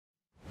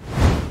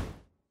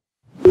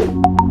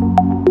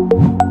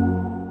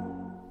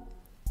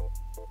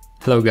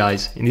Hello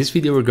guys, in this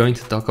video we're going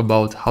to talk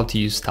about how to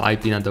use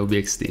type in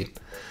Adobe XD.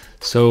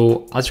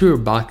 So as we're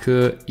back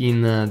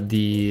in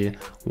the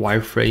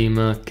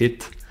wireframe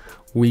kit,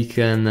 we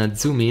can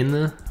zoom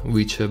in,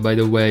 which by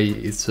the way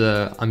is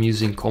I'm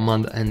using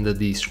Command and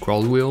the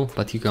scroll wheel,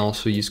 but you can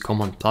also use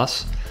Command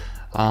plus.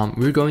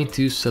 We're going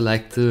to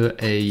select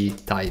a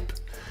type.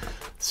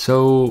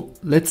 So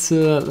let's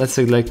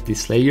select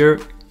this layer.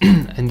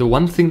 And the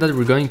one thing that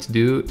we're going to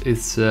do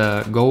is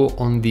go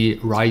on the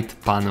right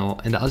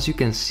panel, and as you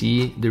can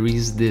see there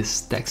is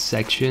this text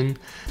section,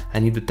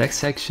 and in the text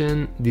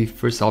section the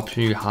first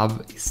option you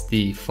have is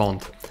the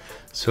font.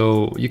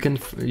 So you can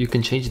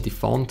change the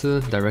font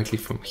directly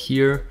from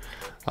here,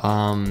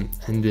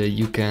 and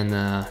you can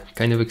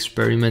kind of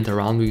experiment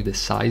around with the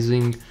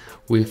sizing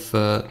with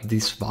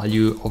this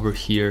value over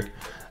here,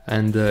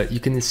 and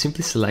you can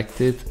simply select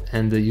it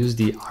and use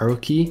the arrow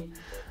key.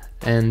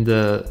 And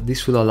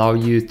this will allow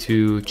you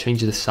to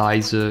change the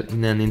size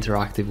in an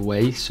interactive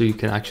way, so you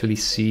can actually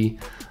see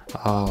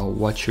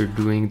what you're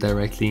doing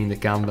directly in the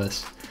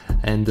canvas.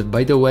 And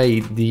by the way,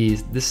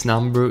 this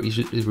number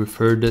is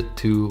referred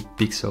to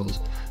pixels.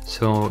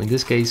 So in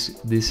this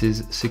case, this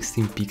is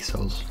 16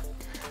 pixels.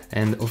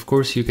 And of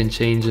course, you can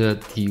change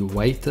the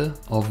weight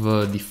of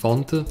the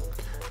font,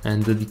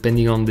 and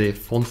depending on the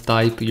font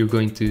type, you're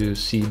going to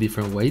see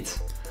different weights.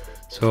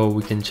 So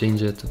we can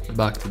change it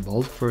back to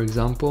bold, for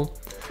example.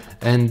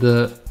 And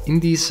in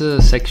this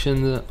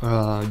section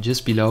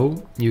just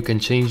below, you can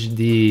change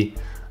the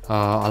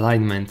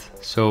alignment.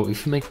 So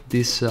if you make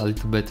this a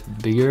little bit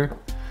bigger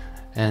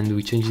and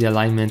we change the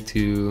alignment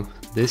to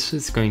this,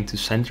 it's going to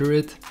center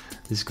it.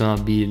 It's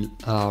gonna be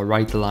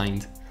right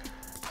aligned.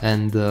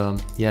 And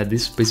yeah,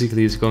 this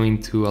basically is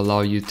going to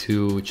allow you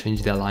to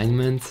change the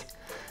alignment.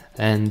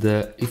 And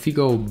if you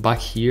go back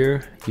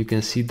here, you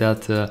can see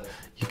that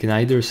you can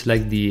either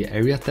select the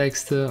area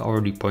text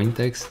or the point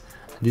text.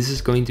 This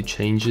is going to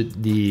change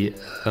the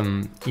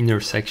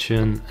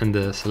intersection and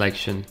the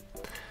selection.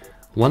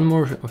 One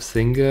more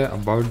thing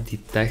about the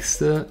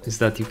text is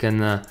that you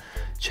can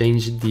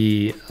change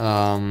the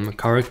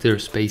character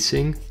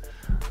spacing.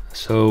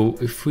 So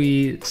if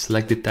we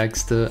select the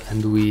text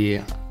and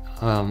we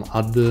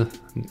add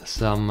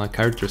some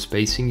character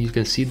spacing, you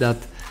can see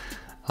that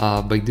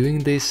by doing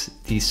this,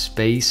 the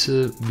space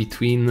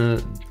between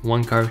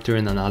one character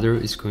and another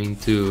is going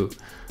to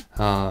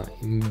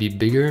be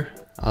bigger.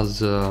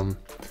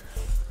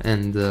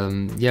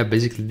 Yeah,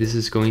 basically this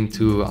is going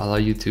to allow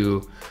you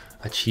to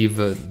achieve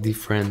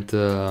different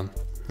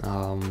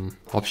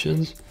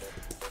options.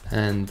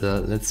 And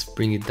let's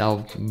bring it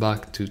down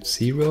back to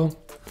 0.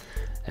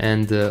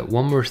 And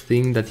one more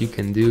thing that you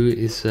can do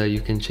is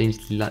you can change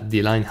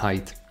the line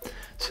height.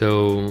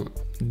 So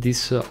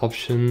this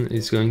option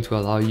is going to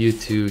allow you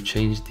to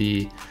change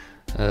the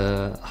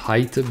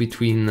height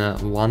between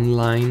one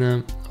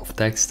line of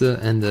text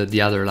and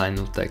the other line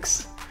of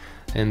text.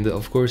 And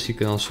of course you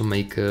can also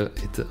make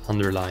it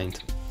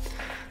underlined.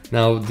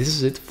 Now this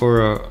is it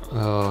for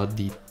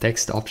the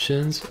text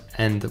options,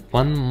 and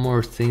one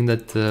more thing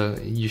that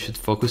you should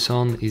focus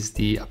on is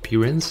the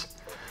appearance.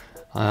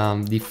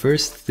 The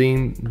first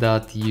thing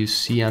that you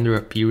see under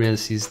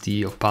appearance is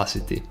the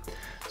opacity.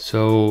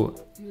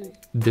 So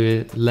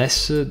the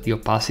less the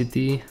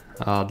opacity,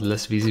 the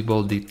less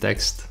visible the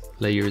text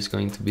layer is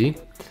going to be,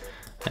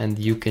 and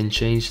you can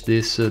change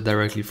this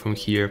directly from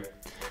here.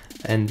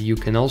 And you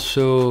can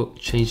also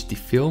change the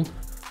fill.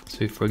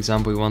 So if, for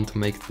example, you want to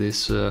make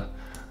this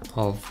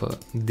of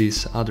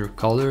this other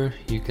color,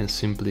 you can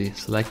simply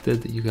select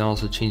it. You can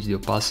also change the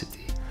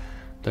opacity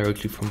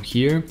directly from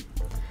here.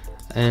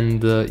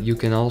 And you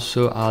can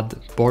also add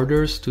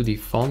borders to the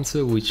font,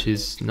 which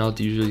is not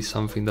usually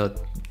something that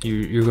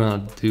you're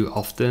gonna do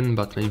often,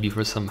 but maybe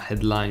for some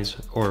headlines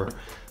or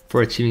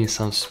for achieving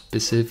some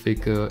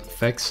specific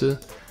effects,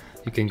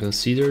 you can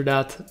consider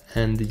that.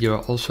 And you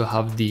also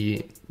have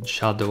the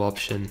shadow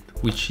option,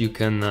 which you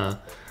can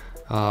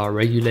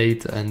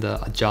regulate and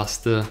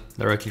adjust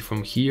directly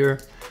from here,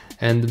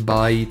 and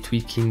by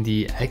tweaking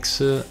the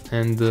X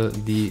and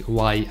the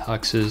Y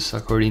axis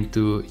according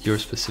to your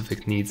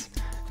specific needs,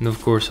 and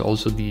of course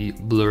also the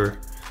blur.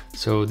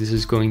 So this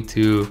is going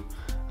to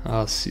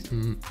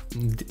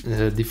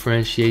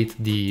differentiate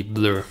the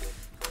blur.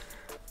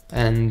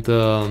 And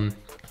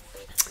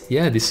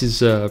yeah, this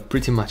is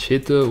pretty much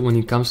it when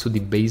it comes to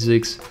the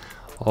basics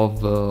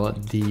of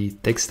the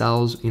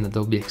textiles in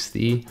Adobe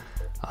XD.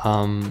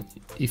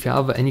 If you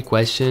have any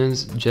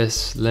questions,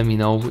 just let me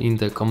know in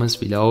the comments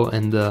below.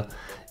 And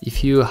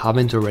if you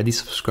haven't already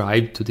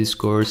subscribed to this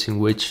course in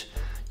which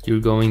you're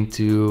going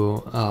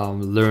to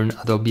learn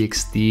Adobe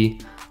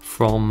XD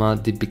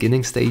from the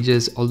beginning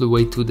stages all the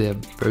way to the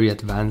very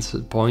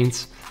advanced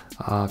points,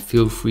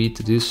 feel free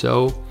to do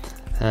so.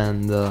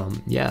 And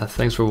yeah,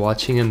 thanks for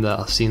watching, and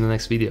I'll see you in the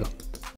next video.